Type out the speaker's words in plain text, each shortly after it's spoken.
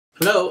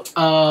Hello,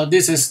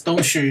 this is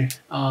Dongxu.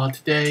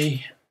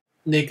 Today,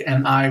 Nick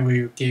and I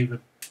will give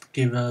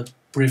a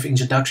brief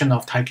introduction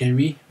of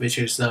TiKV, which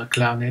is a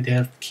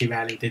cloud-native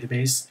key-value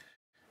database.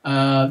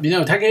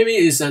 TiKV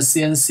is a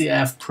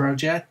CNCF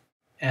project,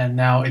 and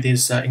now it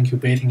is an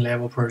incubating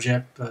level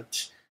project.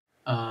 But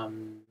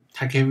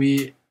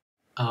TiKV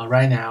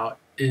right now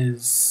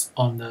is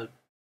on the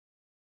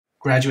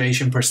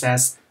graduation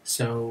process,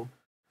 so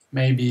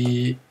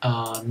maybe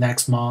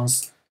next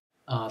month,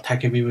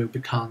 TiKV will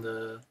become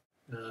the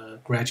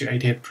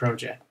graduated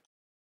project.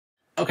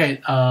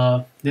 Okay,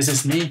 this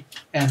is me,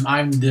 and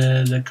I'm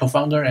the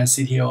co-founder and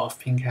CTO of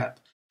PingCAP.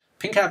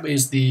 PingCAP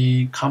is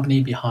the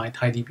company behind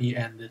TiDB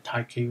and the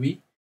TiKV.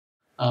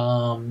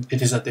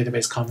 It is a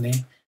database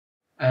company,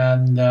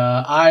 and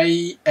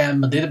I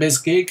am a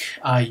database geek.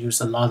 I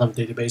use a lot of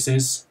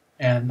databases,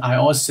 and I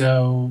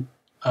also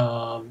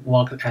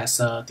worked as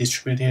a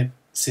distributed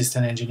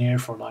system engineer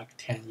for like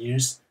 10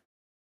 years.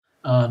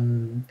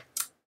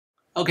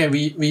 Okay,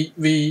 we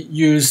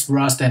use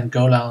Rust and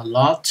Golang a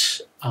lot.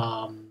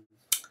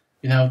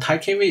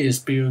 TiKV is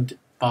built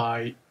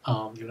by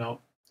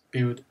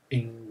built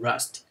in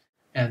Rust,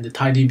 and the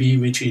TiDB,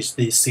 which is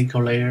the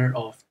SQL layer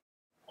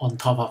on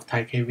top of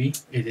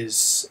TiKV, it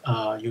is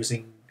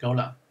using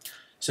Golang.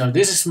 So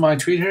this is my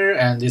Twitter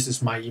and this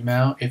is my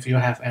email. If you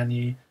have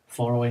any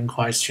following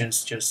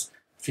questions, just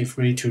feel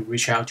free to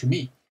reach out to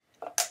me.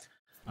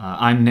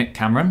 I'm Nick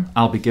Cameron.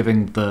 I'll be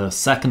giving the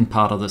second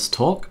part of this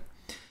talk.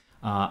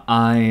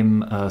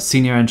 I'm a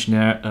senior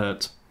engineer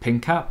at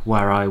PingCAP,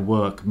 where I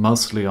work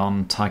mostly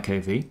on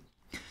TiKV.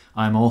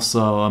 I'm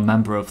also a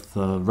member of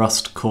the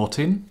Rust core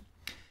team.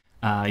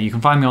 You can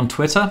find me on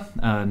Twitter,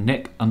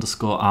 Nick_R_Cameron,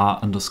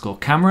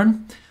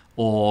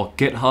 or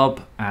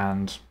GitHub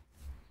and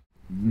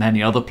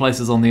many other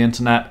places on the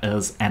internet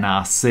as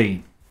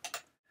NRC.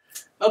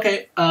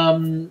 Okay,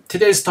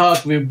 today's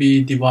talk will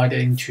be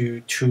divided into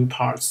two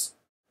parts.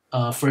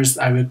 First,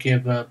 I will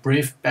give a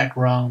brief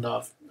background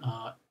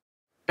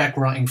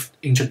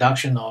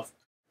introduction of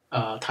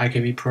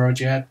TiKV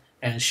project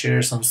and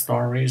share some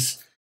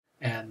stories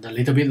and a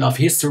little bit of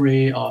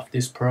history of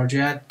this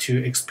project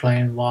to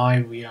explain why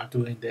we are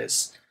doing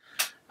this.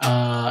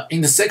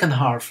 In the second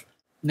half,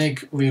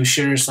 Nick will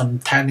share some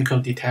technical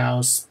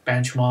details,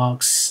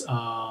 benchmarks,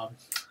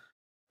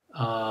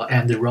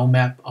 and the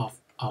roadmap of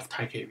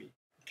TiKV.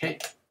 Okay.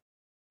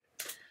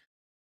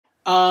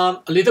 A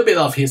little bit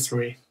of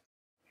history.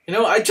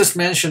 I just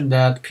mentioned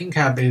that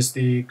PingCAP is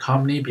the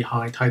company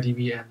behind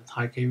TiDB and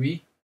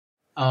TiKV.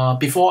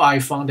 Before I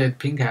founded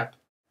PingCAP,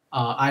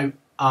 I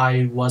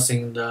was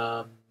in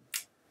the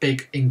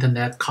big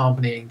internet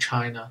company in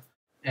China,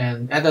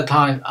 and at the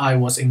time I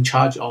was in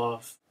charge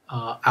of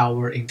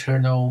our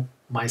internal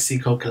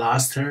MySQL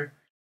cluster.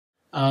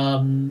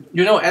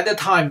 At the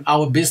time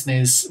our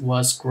business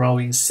was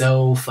growing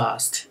so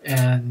fast,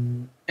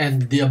 and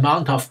the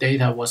amount of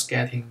data was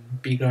getting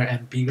bigger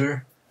and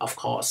bigger, of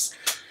course.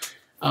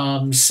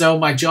 So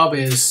my job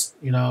is,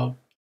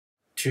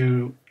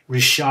 to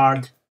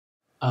reshard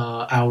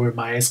our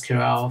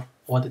MySQL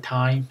all the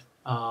time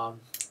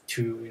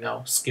to,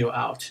 scale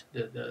out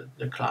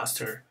the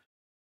cluster.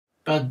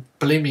 But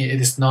believe me, it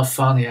is not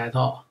funny at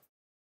all.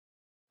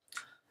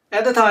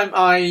 At the time,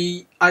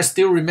 I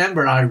still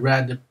remember I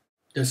read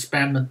the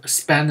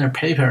Spanner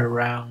paper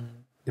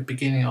around the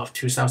beginning of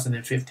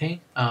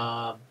 2015.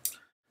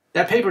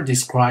 That paper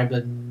described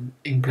an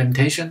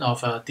implementation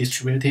of a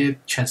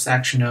distributed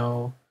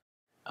transactional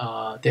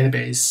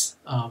database,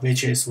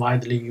 which is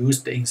widely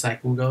used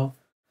inside Google.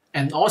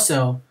 And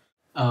also,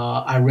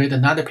 I read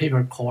another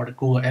paper called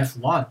Google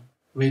F1,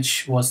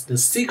 which was the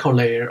SQL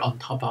layer on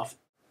top of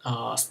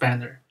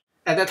Spanner.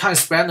 At that time,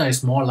 Spanner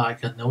is more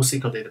like a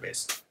NoSQL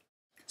database.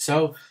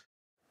 So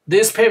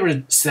this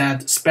paper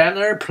said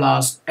Spanner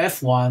plus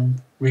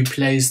F1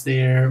 replaced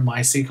their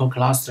MySQL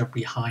cluster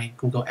behind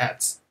Google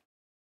Ads.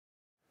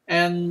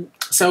 And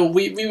so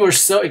we were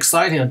so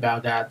excited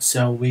about that.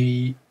 So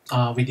we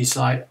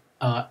decided,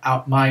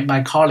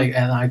 my colleague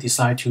and I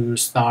decided to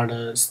start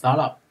a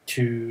startup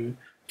to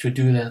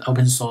do an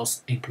open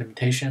source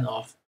implementation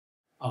of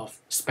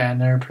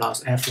Spanner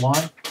plus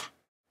F1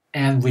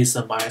 and with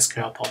a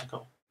MySQL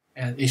protocol,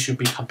 and it should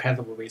be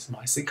compatible with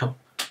MySQL.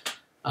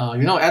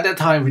 At that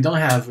time we don't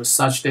have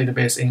such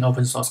database in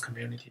open source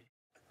community.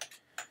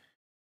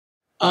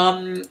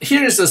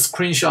 Here is a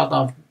screenshot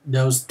of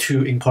those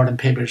two important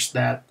papers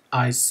that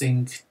I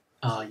think,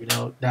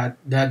 that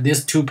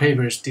these two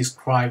papers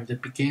describe the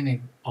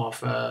beginning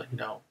of a,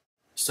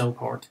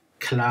 so-called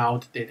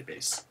cloud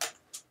database.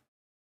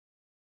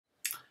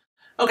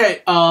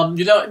 Okay,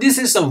 this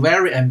is a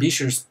very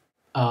ambitious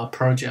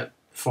project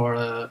for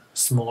a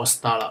small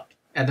startup.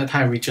 At the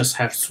time, we just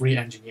have 3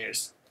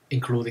 engineers,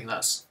 including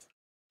us,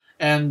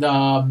 and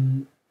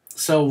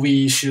so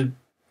we should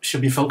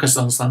be focused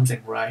on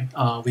something, right?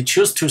 We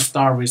choose to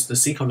start with the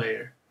SQL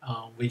layer,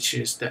 which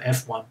is the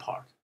F1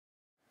 part.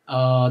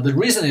 The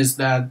reason is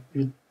that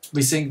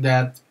we think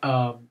that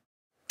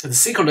the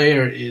SQL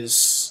layer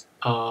is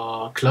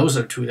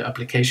closer to the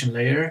application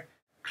layer,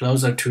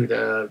 closer to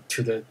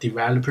the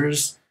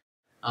developers,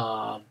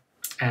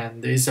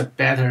 and it's a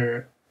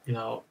better,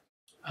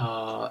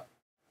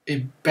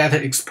 it better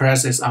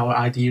expresses our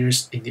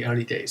ideas in the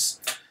early days.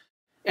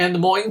 And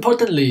more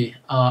importantly,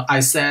 I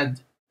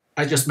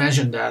just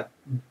mentioned that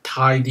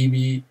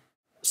TiDB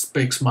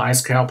speaks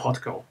MySQL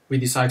protocol. We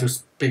decided to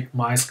speak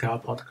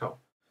MySQL protocol.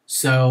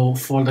 So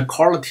for the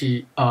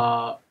quality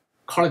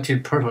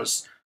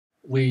purpose,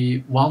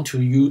 we want to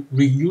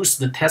reuse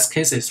the test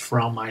cases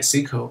from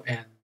MySQL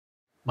and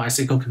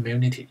MySQL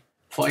community.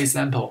 For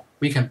example,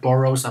 we can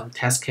borrow some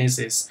test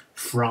cases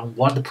from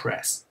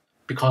WordPress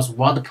because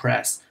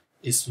WordPress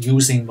is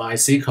using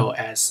MySQL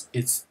as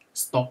its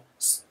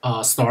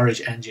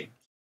storage engine.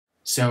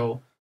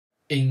 So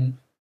in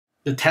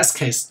the test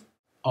case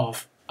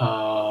of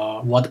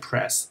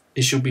WordPress,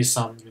 it should be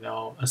some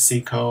a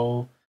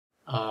SQL,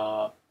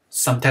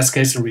 some test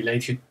case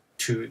related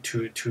to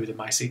the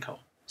MySQL.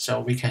 So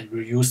we can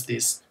reuse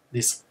these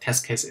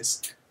test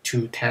cases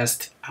to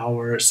test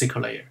our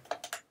SQL layer.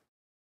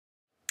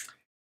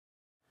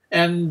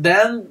 And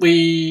then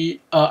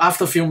we,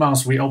 after a few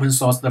months, we open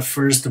sourced the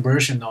first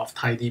version of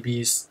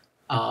TiDB's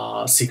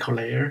SQL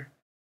layer.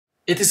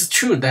 It is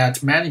true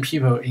that many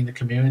people in the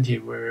community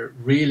were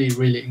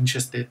really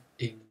interested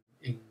in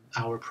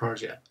our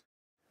project,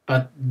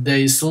 but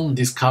they soon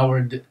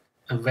discovered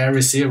a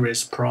very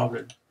serious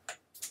problem.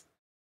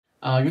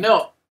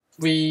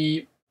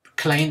 We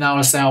claim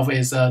ourselves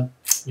as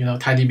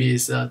TiDB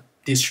is a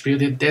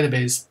distributed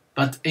database,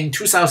 but in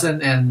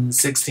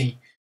 2016,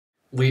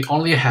 we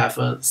only have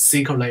a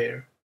SQL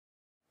layer.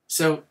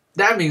 So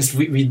that means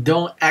we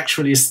don't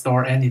actually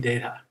store any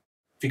data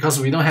because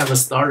we don't have a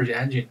storage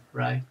engine,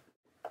 right?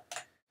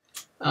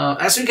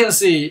 As you can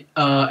see,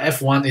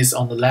 F1 is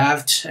on the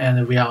left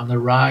and we are on the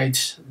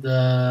right.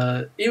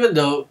 Even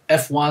though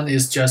F1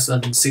 is just a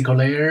SQL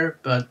layer,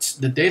 but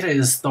the data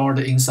is stored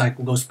inside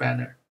Google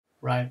Spanner,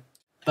 right?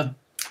 But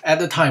at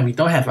the time, we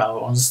don't have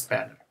our own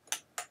Spanner.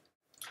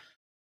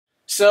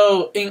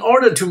 So in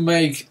order to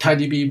make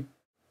TiDB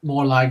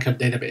more like a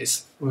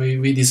database,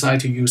 we decided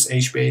to use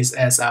HBase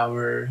as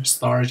our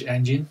storage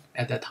engine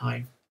at that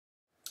time.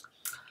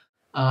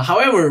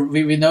 However,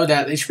 we know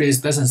that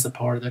HBase doesn't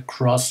support the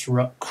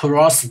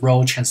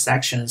cross-row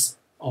transactions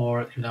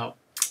or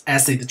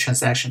ACID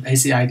transaction,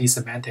 ACID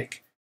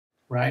semantic,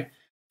 right?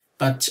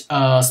 But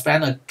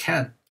Spanner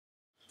can.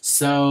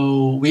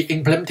 So we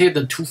implemented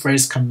the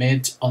two-phrase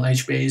commit on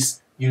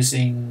HBase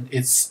using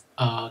its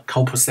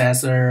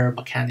coprocessor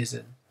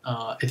mechanism.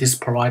 It is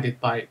provided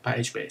by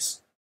HBase.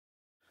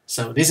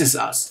 So this is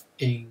us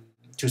in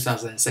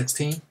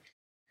 2016.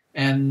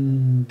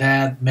 And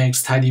that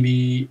makes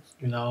TiDB,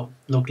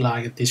 look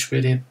like a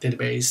distributed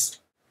database,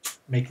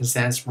 making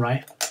sense,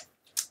 right?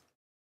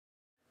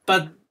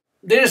 But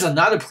there's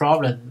another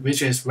problem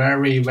which is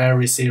very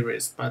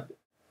serious, but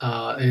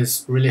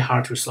it's really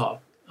hard to solve.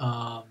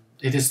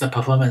 It is the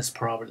performance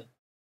problem.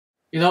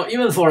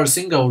 Even for a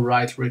single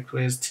write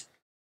request,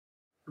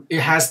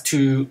 it has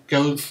to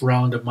go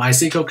from the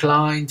MySQL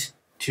client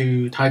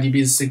to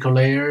TiDB's SQL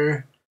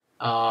layer,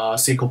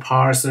 SQL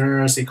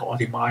parser, SQL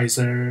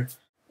optimizer,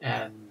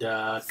 and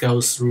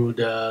goes through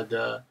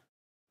the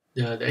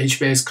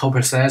HBase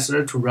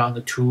coprocessor to run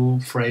the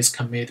two-phrase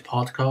commit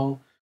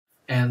protocol,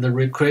 and the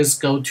requests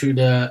go to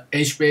the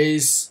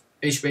HBase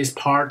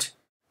part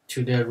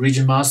to the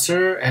region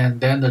master,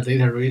 and then the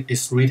data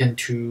is written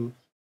to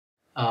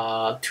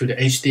the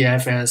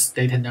HDFS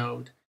data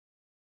node,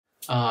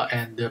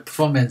 and the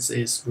performance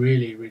is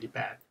really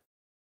bad.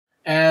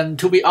 And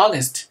to be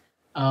honest,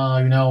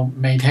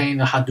 maintaining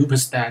the Hadoop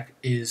stack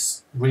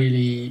is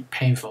really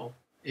painful.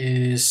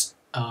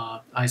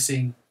 I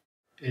think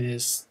it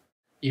is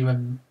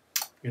even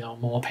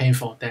more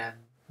painful than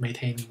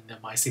maintaining the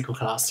MySQL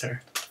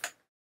cluster.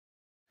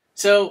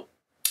 So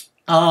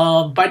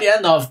by the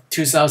end of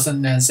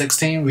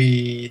 2016,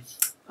 we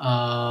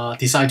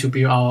decided to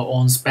build our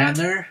own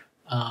Spanner.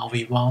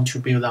 We want to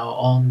build our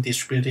own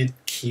distributed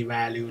key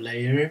value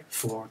layer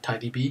for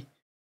TiDB.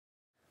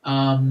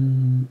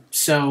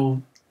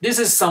 So this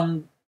is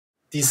some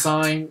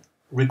design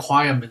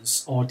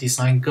requirements or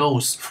design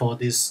goals for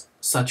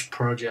such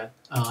project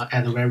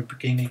at the very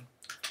beginning.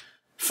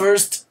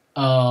 First,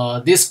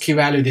 this key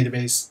value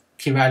database,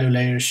 key value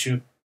layer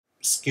should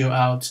scale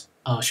out,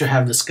 should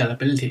have the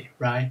scalability,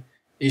 right?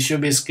 It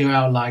should be scaled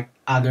out like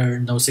other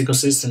NoSQL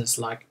systems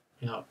like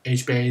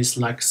HBase,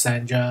 like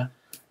Sanja.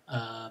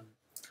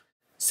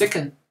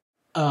 Second,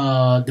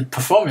 the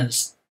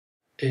performance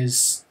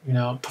is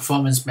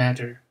performance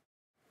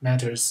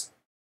matters.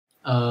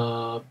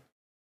 Yeah,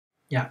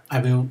 I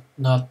will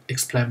not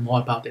explain more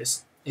about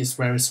this. It's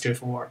very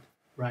straightforward,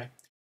 right?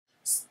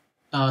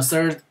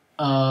 Third,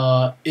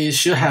 it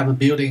should have a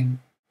built-in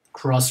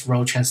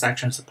cross-row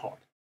transaction support,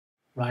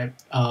 right?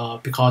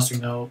 Because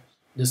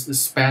this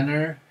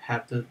Spanner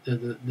have the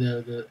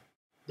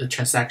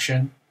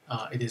transaction.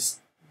 It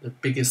is the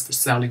biggest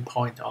selling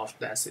point of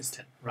that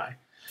system, right?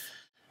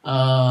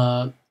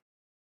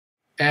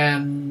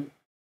 And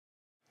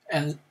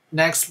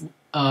next,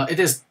 it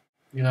is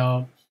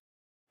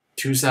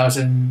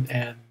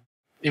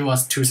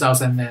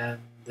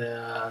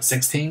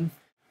 2016.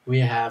 we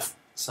have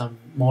some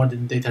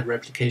modern data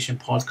replication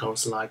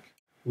protocols like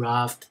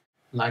Raft,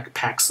 like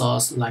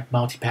Paxos, like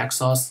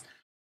multi-Paxos.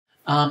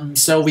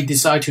 So we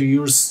decide to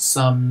use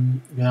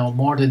some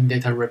modern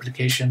data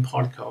replication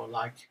protocol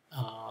like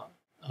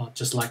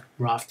just like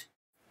Raft.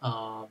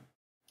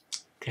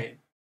 Okay,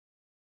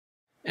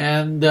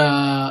 and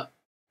the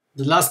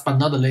last but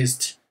not the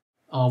least,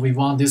 we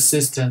want this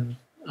system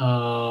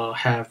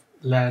have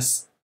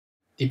less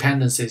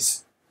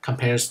dependencies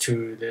compared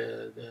to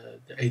the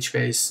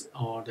HBase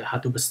or the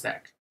Hadoop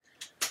stack.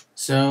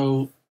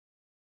 So,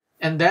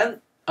 and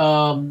then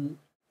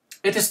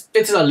it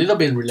is a little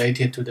bit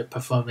related to the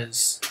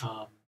performance,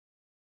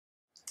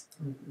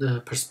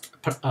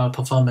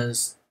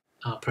 performance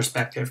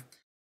perspective,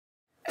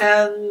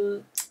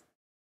 and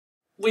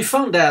we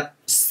found that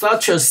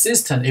such a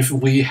system, if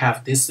we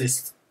have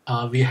this,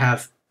 we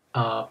have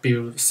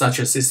built such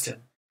a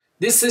system.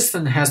 This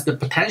system has the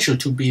potential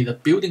to be the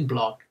building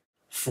block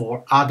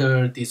for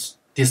other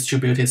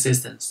distributed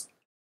systems.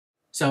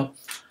 So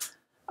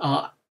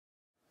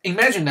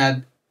imagine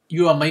that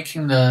you are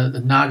making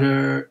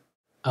another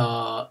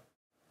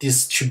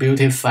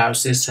distributed file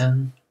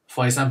system.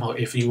 For example,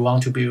 if you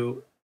want to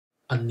build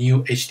a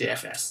new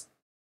HDFS,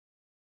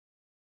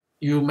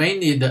 you may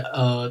need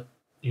a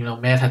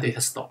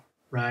metadata store,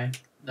 right?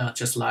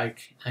 Just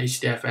like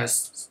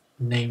HDFS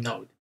name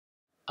node.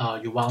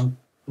 You want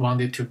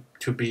it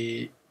to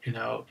be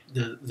the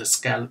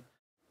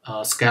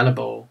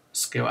scalable,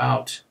 scale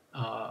out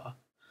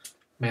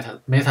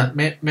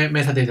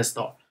metadata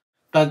store.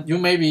 But you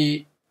may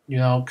be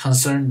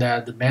concerned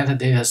that the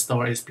metadata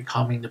store is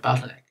becoming the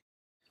bottleneck.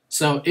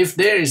 So if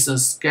there is a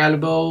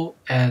scalable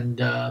and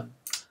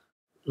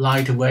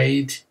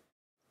lightweight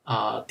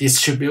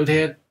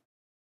distributed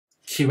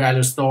key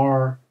value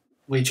store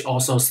which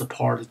also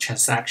support the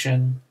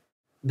transaction,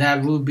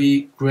 that will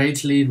be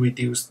greatly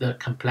reduce the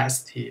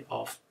complexity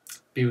of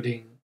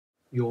building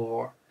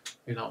your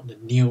the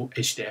new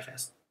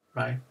HDFS,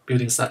 right?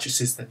 Building such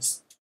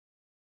systems.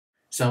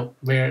 So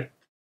where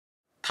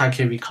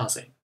TiKV comes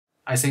in,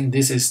 I think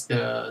this is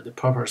the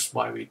purpose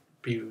why we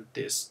build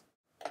this.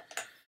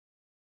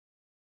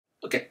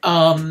 Okay,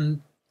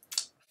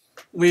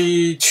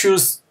 we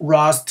choose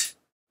Rust,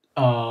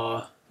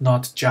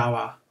 not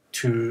Java,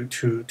 to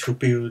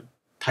build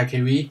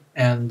TiKV,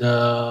 and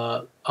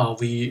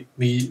we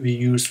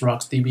use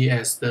RocksDB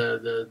as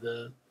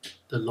the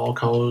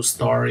local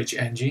storage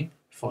engine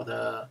for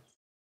the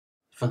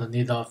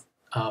need of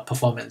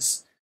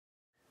performance.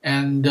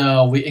 And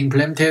we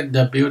implemented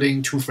the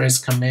building two-phase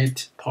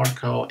commit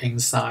protocol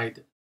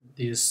inside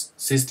this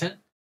system,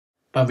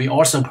 but we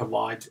also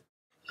provide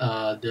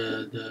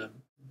the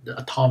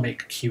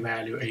atomic key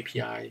value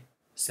API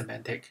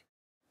semantic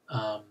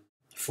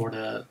for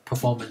the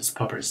performance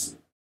purpose.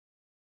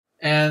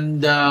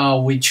 And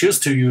we choose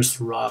to use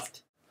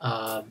Raft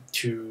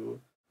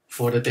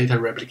for the data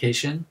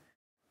replication.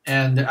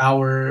 And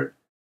our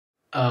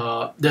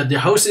the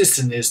whole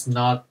system is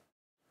not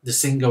the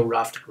single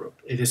Raft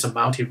group. It is a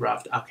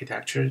multi-Raft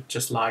architecture,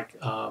 just like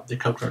the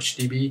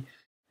CockroachDB.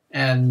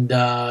 And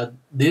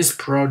this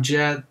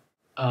project,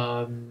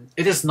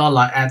 it is not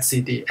like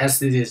etcd.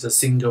 etcd is a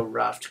single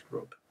Raft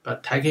group,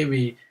 but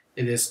TiKV,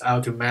 it is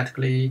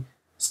automatically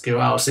scale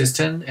out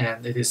system,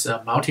 and it is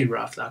a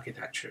multi-Raft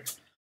architecture.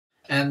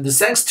 And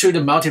thanks to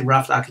the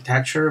multi-Raft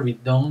architecture, we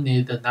don't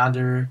need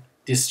another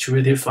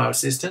distributed file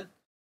system.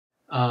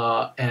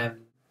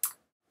 And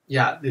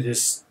yeah, it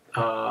is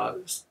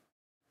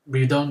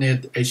we don't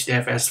need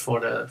HDFS for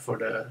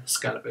the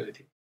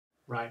scalability,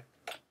 right?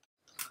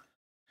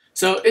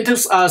 So it took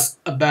us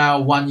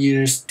about 1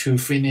 year to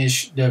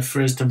finish the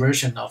first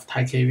version of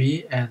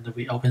TiKV, and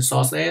we open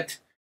sourced it,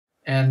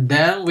 and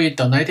then we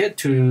donated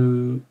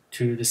to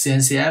the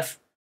CNCF.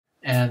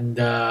 And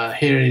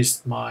here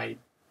is my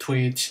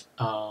tweet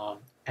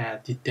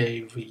at the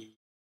day we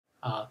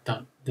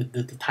the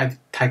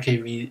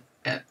TiKV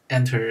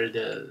enter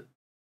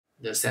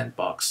the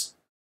sandbox.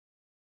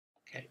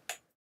 Okay.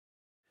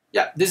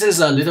 Yeah, this is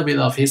a little bit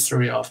of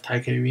history of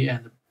TiKV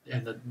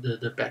and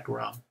the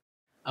background.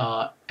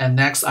 And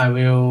next, I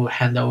will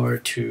hand over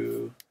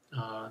to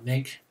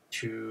Nick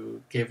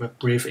to give a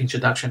brief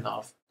introduction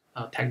of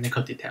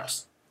technical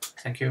details.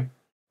 Thank you.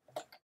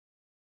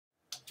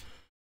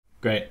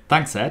 Great,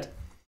 thanks, Ed.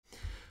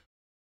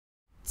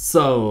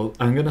 So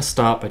I'm going to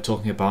start by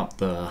talking about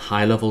the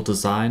high-level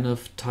design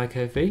of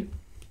TiKV.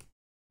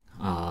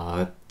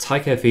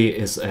 TiKV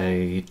is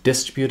a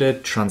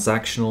distributed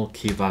transactional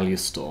key-value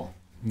store.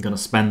 I'm going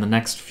to spend the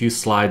next few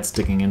slides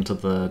digging into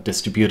the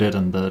distributed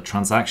and the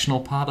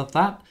transactional part of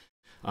that.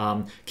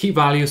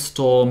 Key-value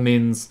store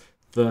means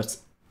that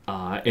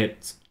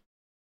it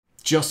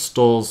just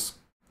stores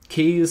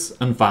keys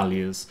and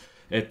values.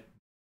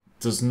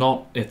 It's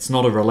not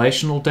a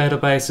relational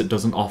database. It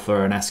doesn't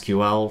offer an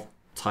SQL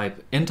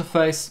type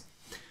interface.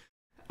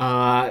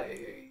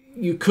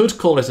 You could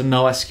call it a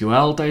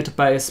NoSQL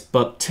database,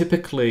 but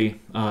typically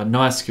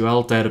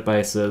NoSQL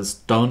databases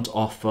don't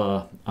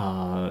offer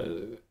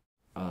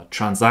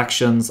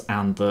transactions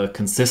and the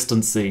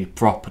consistency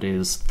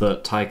properties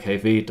that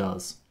TiKV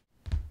does.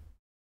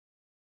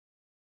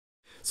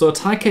 So a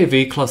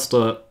TiKV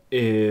cluster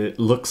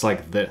looks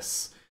like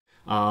this.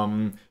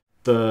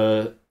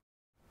 The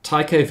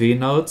TiKV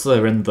nodes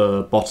are in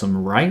the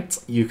bottom right.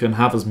 You can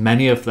have as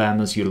many of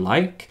them as you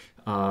like.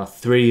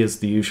 3 is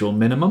the usual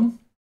minimum.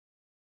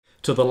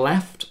 To the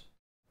left,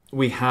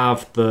 we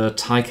have the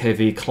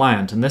TiKV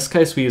client. In this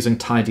case, we're using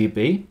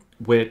TiDB,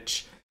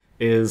 which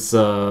is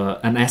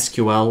an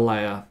SQL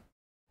layer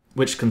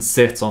which can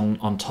sit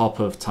on top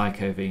of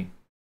TiKV.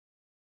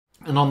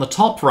 And on the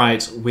top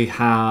right, we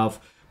have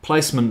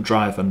placement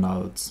driver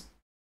nodes.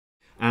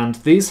 And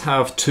these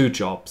have 2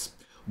 jobs.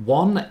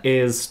 One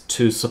is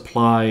to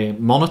supply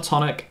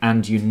monotonic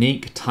and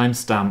unique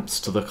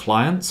timestamps to the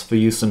clients for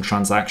use in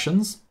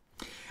transactions.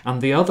 And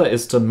the other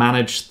is to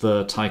manage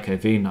the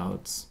TiKV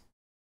nodes.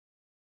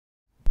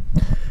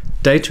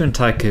 Data in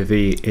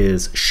TiKV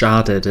is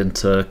sharded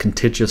into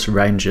contiguous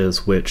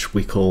ranges, which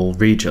we call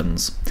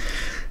regions.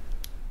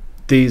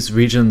 These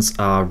regions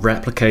are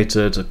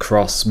replicated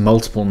across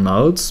multiple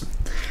nodes,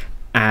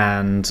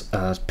 and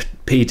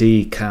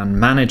PD can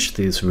manage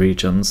these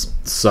regions,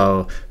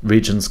 so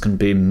regions can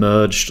be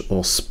merged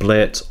or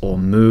split or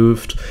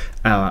moved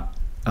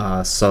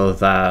so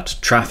that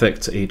traffic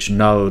to each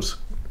node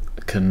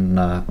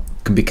can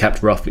be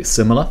kept roughly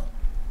similar.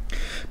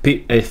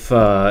 If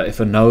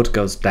a node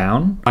goes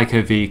down,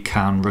 TiKV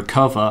can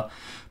recover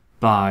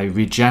by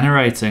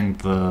regenerating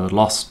the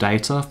lost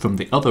data from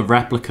the other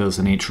replicas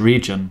in each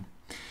region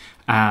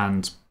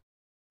and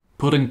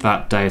putting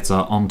that data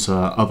onto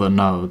other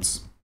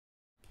nodes.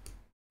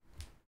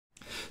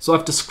 So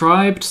I've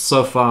described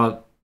so far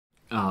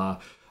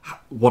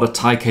what a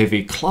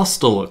TiKV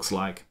cluster looks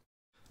like.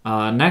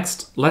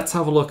 Next, let's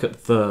have a look at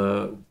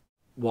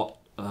what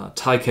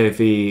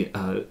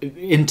TiKV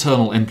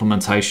internal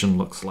implementation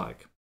looks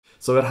like.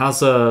 So it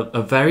has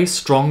a very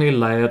strongly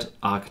layered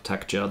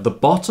architecture. At the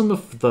bottom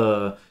of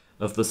the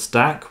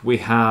stack, we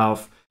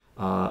have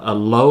a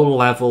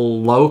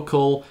low-level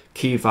local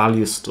key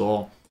value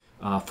store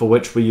for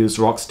which we use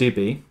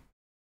RocksDB.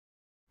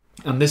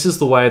 And this is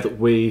the way that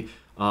we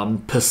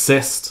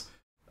persist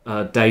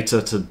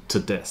data to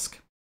disk.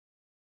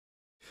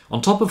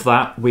 On top of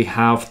that, we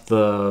have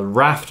the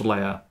Raft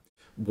layer,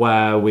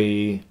 where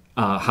we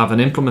have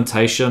an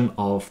implementation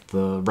of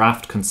the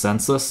Raft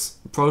consensus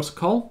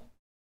protocol.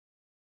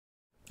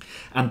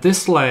 And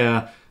this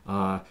layer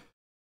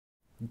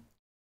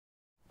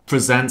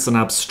presents an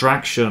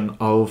abstraction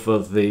over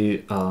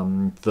the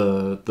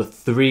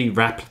 3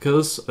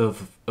 replicas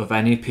of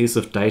any piece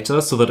of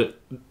data, so that it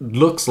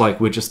looks like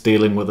we're just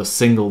dealing with a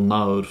single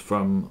node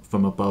from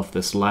above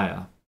this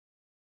layer.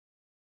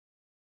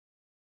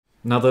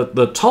 Now,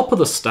 the top of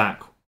the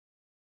stack,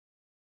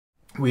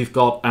 we've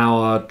got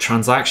our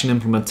transaction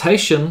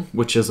implementation,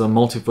 which is a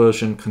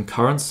multi-version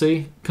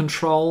concurrency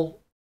control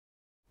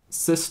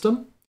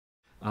system.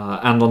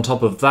 And on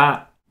top of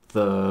that,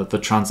 the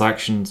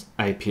transactions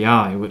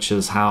API, which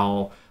is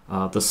how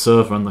the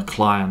server and the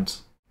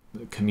client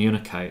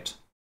communicate.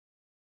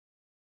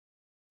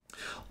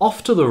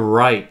 Off to the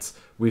right,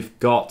 we've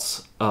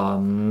got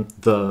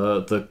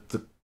the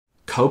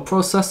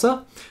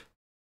coprocessor,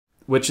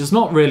 which is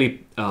not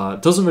really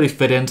doesn't really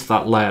fit into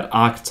that layered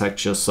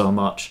architecture so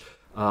much,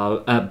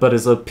 but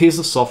is a piece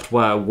of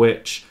software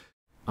which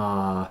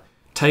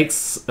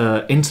takes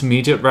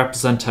intermediate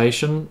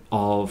representation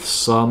of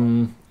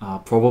some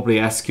probably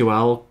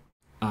SQL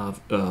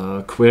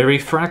query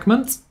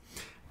fragment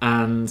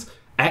and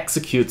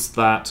executes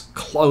that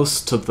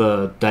close to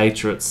the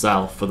data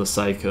itself for the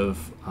sake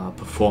of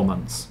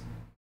performance.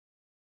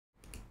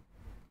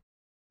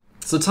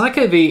 So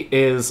TiKV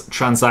is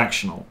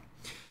transactional.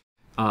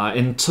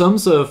 In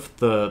terms of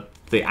the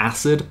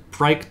ACID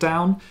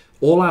breakdown,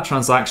 all our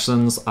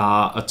transactions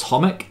are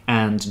atomic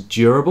and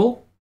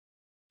durable.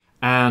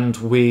 And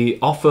we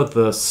offer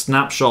the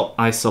snapshot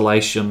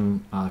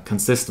isolation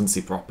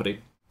consistency property.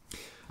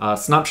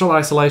 Snapshot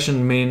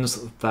isolation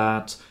means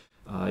that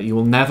you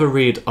will never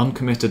read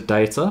uncommitted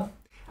data,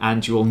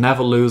 and you will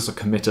never lose a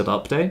committed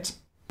update.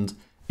 And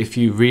if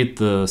you read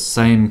the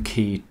same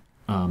key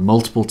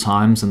multiple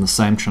times in the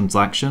same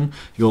transaction,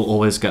 you'll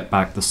always get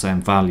back the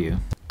same value.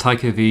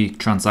 TiKV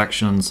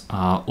transactions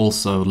are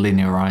also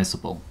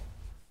linearizable.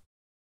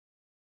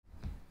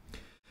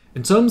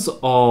 In terms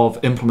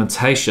of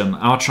implementation,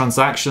 our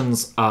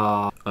transactions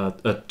are a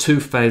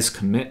 2-phase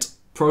commit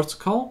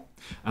protocol,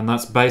 and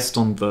that's based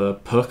on the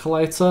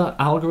percolator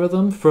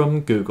algorithm from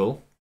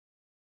Google.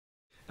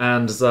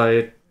 And as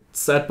I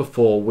said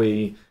before,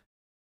 we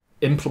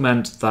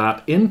implement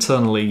that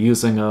internally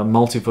using a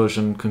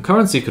multi-version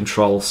concurrency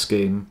control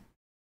scheme,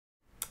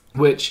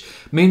 which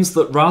means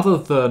that rather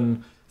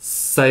than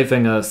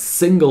saving a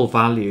single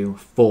value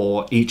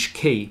for each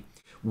key,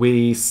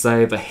 we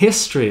save a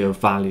history of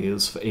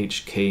values for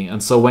each key.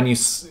 And so when you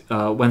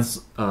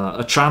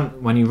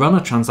run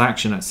a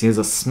transaction, it sees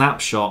a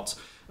snapshot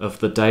of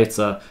the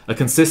data, a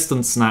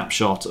consistent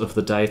snapshot of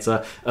the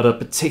data at a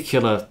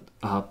particular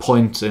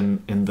point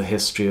in the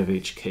history of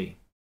each key.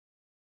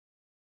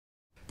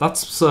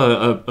 That's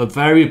a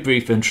very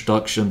brief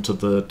introduction to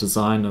the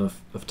design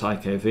of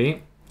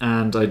TiKV.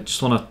 and I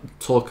just want to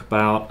talk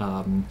about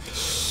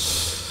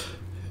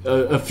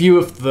a few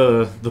of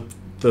the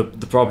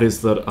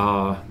properties that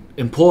are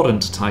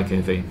important to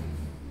TiKV.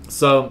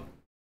 So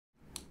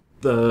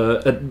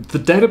the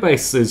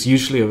database is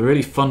usually a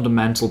really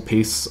fundamental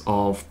piece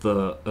of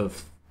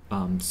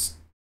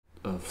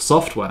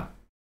software,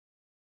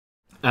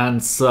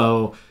 and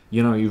so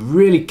you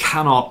really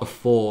cannot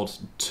afford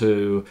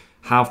to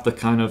have the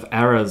kind of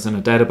errors in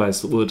a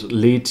database that would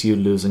lead to you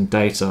losing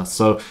data.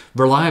 So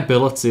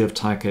reliability of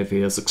TiKV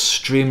is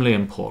extremely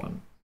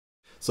important.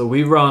 So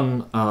we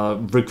run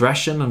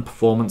regression and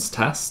performance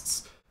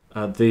tests.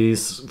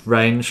 These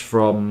range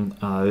from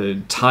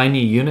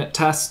tiny unit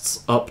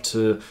tests up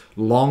to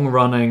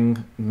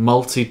long-running,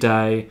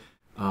 multi-day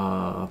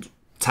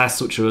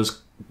tests which are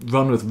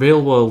run with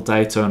real-world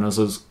data and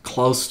as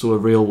close to a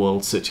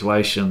real-world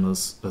situation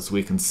as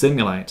we can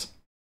simulate.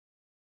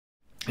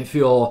 If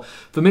you're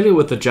familiar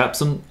with the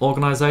Jepsen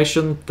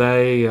organization,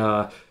 they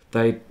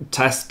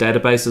test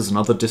databases and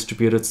other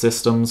distributed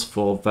systems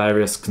for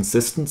various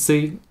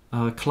consistency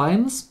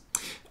claims.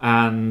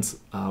 And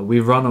we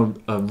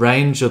run a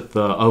range of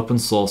the open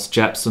source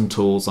Jepsen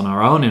tools on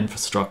our own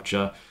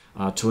infrastructure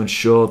to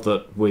ensure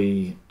that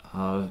we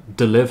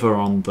deliver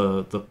on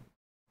the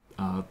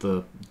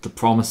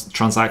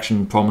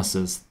transaction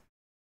promises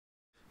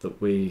that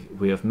we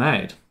have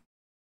made.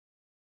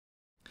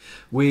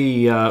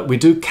 We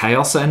do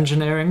chaos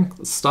engineering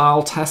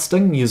style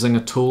testing using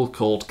a tool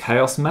called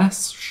Chaos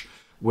Mesh,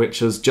 which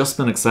has just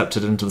been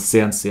accepted into the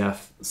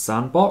CNCF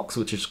sandbox,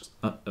 which is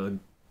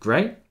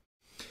great.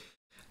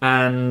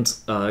 And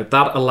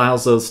that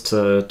allows us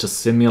to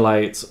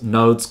simulate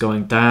nodes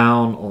going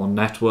down or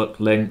network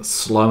links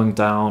slowing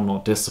down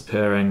or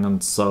disappearing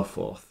and so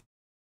forth.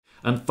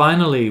 And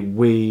finally,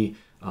 we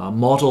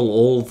model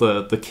all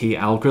the key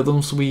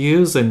algorithms we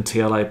use in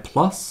TLA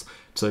Plus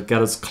to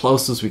get as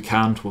close as we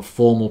can to a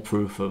formal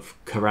proof of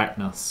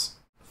correctness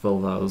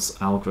for those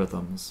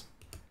algorithms.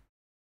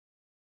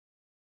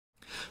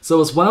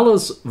 So as well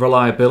as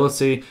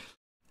reliability,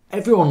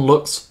 everyone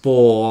looks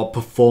for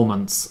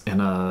performance in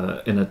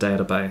a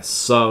database.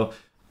 So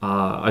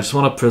I just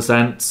want to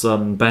present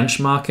some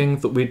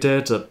benchmarking that we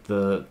did at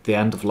the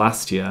end of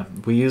last year.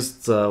 We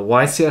used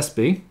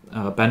YCSB,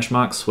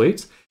 benchmark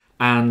suite,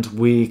 and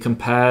we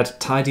compared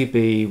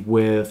TiDB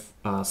with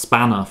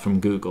Spanner from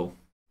Google.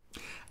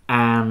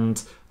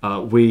 And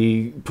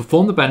we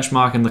performed the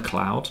benchmark in the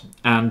cloud,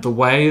 and the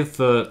way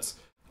that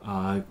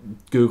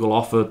Google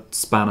offered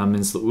Spanner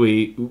means that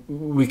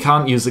we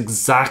can't use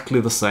exactly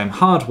the same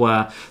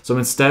hardware, so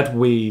instead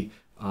we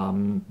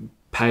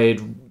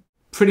paid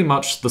pretty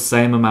much the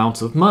same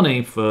amount of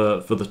money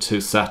for the two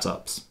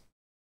setups.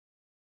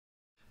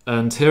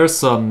 And here are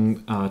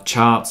some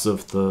charts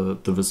of the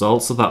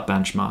results of that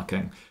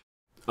benchmarking.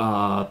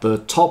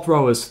 The top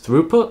row is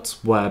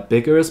throughput, where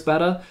bigger is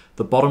better.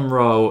 The bottom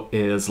row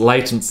is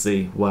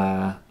latency,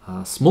 where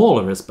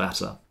smaller is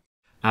better.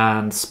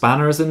 And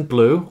Spanner is in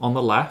blue on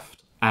the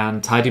left,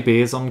 and TiDB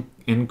is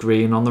in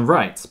green on the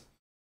right.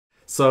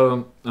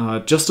 So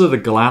just at a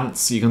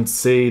glance, you can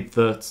see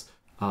that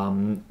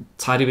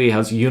TiDB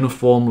has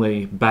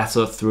uniformly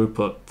better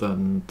throughput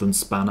than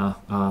Spanner,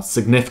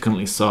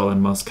 significantly so in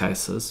most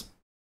cases.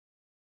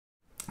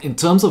 In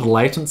terms of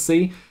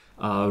latency,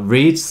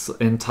 reads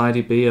in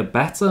TiDB are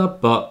better,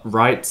 but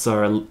writes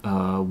are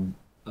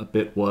a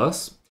bit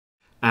worse.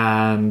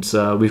 And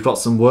we've got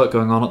some work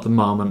going on at the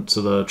moment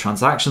to the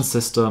transaction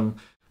system,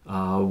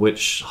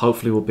 which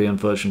hopefully will be in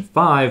version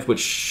 5, which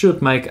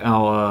should make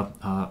our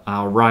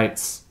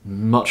writes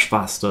much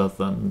faster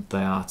than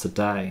they are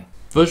today.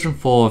 Version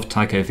 4 of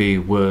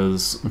TiKV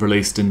was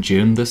released in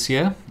June this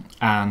year,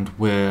 and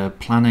we're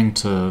planning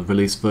to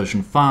release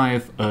version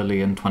 5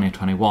 early in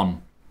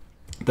 2021.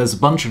 There's a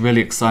bunch of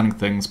really exciting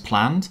things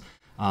planned,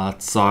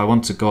 so I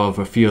want to go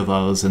over a few of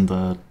those in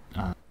the...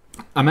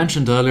 I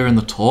mentioned earlier in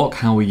the talk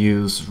how we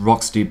use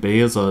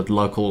RocksDB as a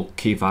local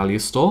key value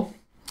store.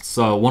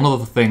 So one of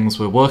the things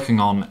we're working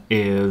on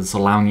is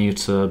allowing you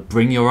to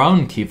bring your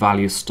own key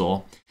value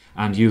store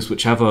and use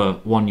whichever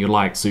one you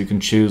like, so you can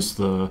choose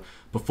the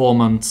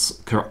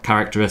performance,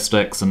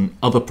 characteristics, and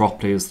other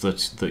properties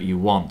that you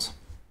want.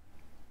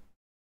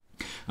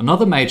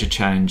 Another major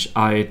change,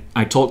 I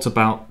talked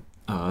about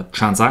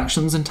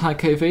transactions in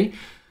TiKV.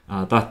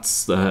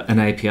 That's an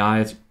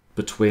API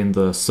between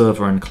the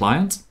server and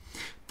client.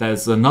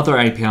 There's another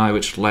API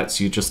which lets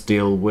you just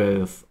deal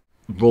with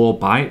raw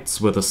bytes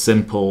with a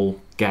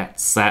simple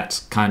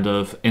get-set kind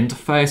of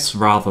interface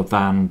rather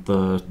than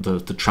the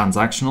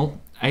transactional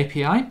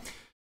API.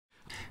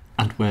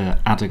 And we're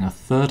adding a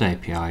third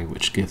API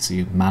which gives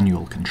you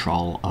manual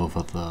control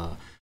over the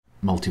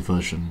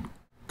multi-version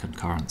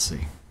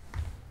concurrency.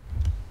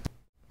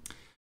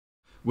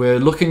 We're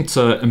looking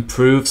to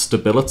improve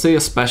stability,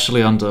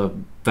 especially under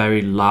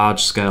very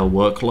large-scale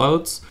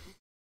workloads.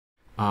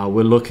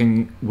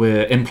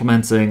 We're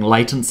implementing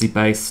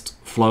latency-based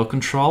flow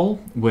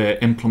control, we're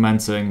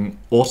implementing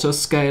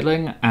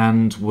auto-scaling,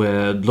 and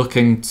we're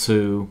looking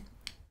to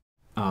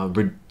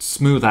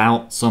smooth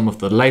out some of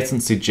the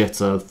latency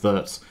jitter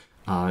that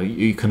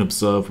you can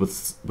observe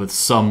with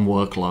some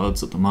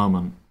workloads at the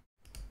moment.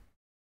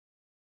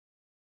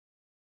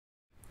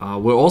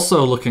 We're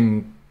also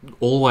looking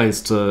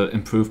always to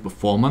improve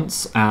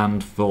performance,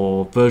 and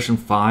for version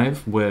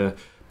 5 we're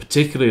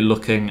particularly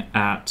looking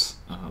at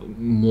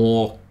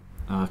more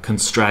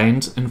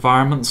constrained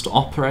environments to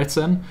operate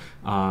in,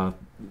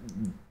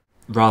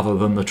 rather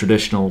than the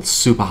traditional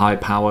super high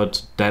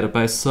powered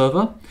database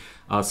server.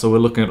 So we're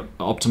looking at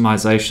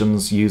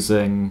optimizations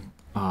using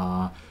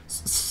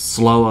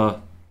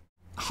slower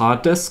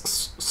hard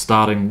disks,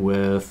 starting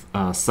with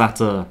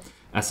SATA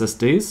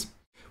SSDs.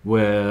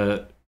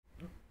 We're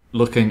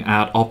looking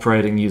at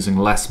operating using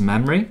less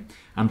memory,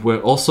 and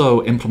we're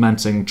also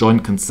implementing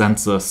joint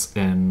consensus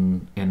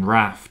in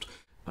Raft,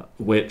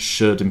 which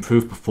should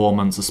improve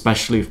performance,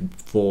 especially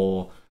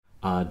for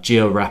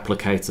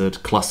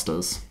geo-replicated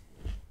clusters.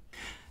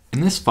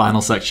 In this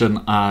final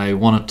section, I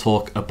want to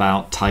talk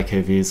about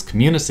TiKV's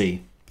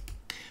community,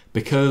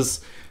 because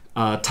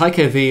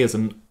TiKV is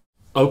an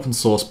open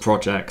source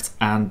project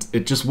and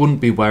it just wouldn't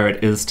be where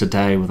it is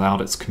today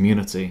without its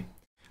community.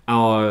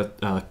 Our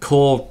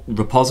core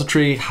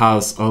repository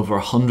has over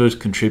 100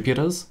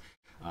 contributors,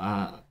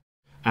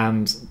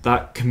 and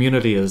that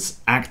community is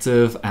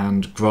active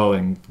and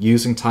growing,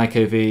 using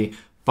TiKV,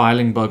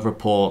 filing bug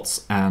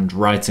reports, and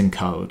writing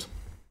code.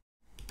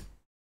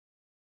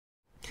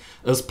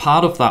 As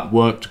part of that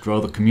work to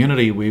grow the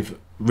community, we've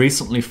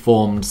recently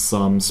formed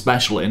some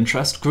special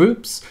interest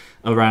groups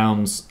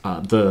around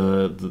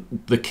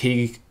the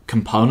key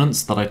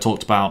components that I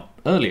talked about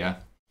earlier.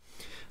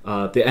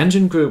 The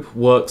engine group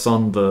works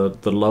on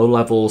the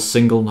low-level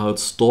single-node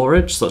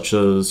storage, such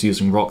as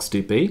using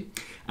RocksDB,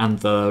 and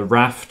the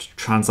Raft,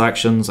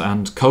 transactions,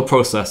 and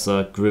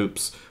coprocessor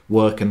groups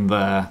work in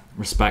their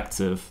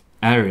respective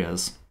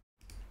areas.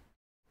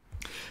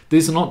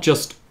 These are not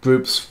just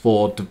groups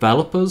for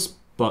developers,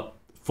 but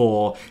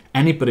for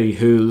anybody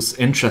who's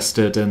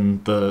interested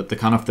in the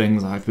kind of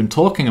things I've been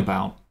talking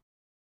about.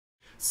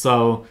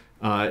 So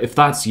if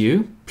that's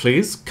you,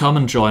 please come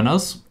and join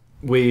us.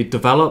 We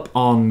develop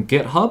on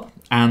GitHub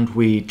and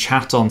we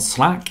chat on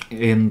Slack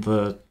in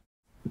the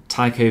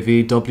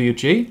TiKV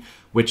WG,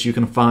 which you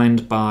can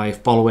find by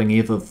following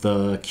either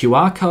the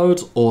QR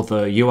code or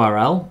the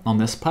URL on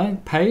this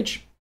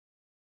page.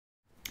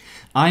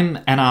 I'm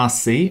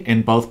NRC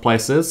in both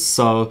places,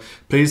 so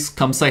please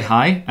come say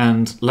hi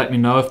and let me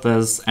know if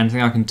there's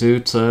anything I can do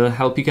to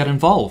help you get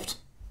involved.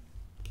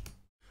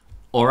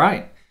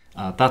 Alright,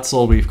 that's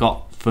all we've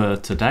got for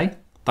today.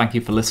 Thank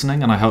you for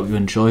listening, and I hope you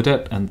enjoyed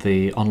it and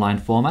the online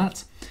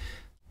format.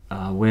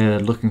 We're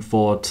looking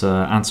forward to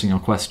answering your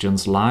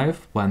questions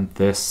live when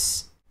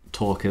this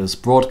talk is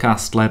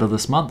broadcast later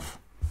this month.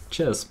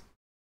 Cheers.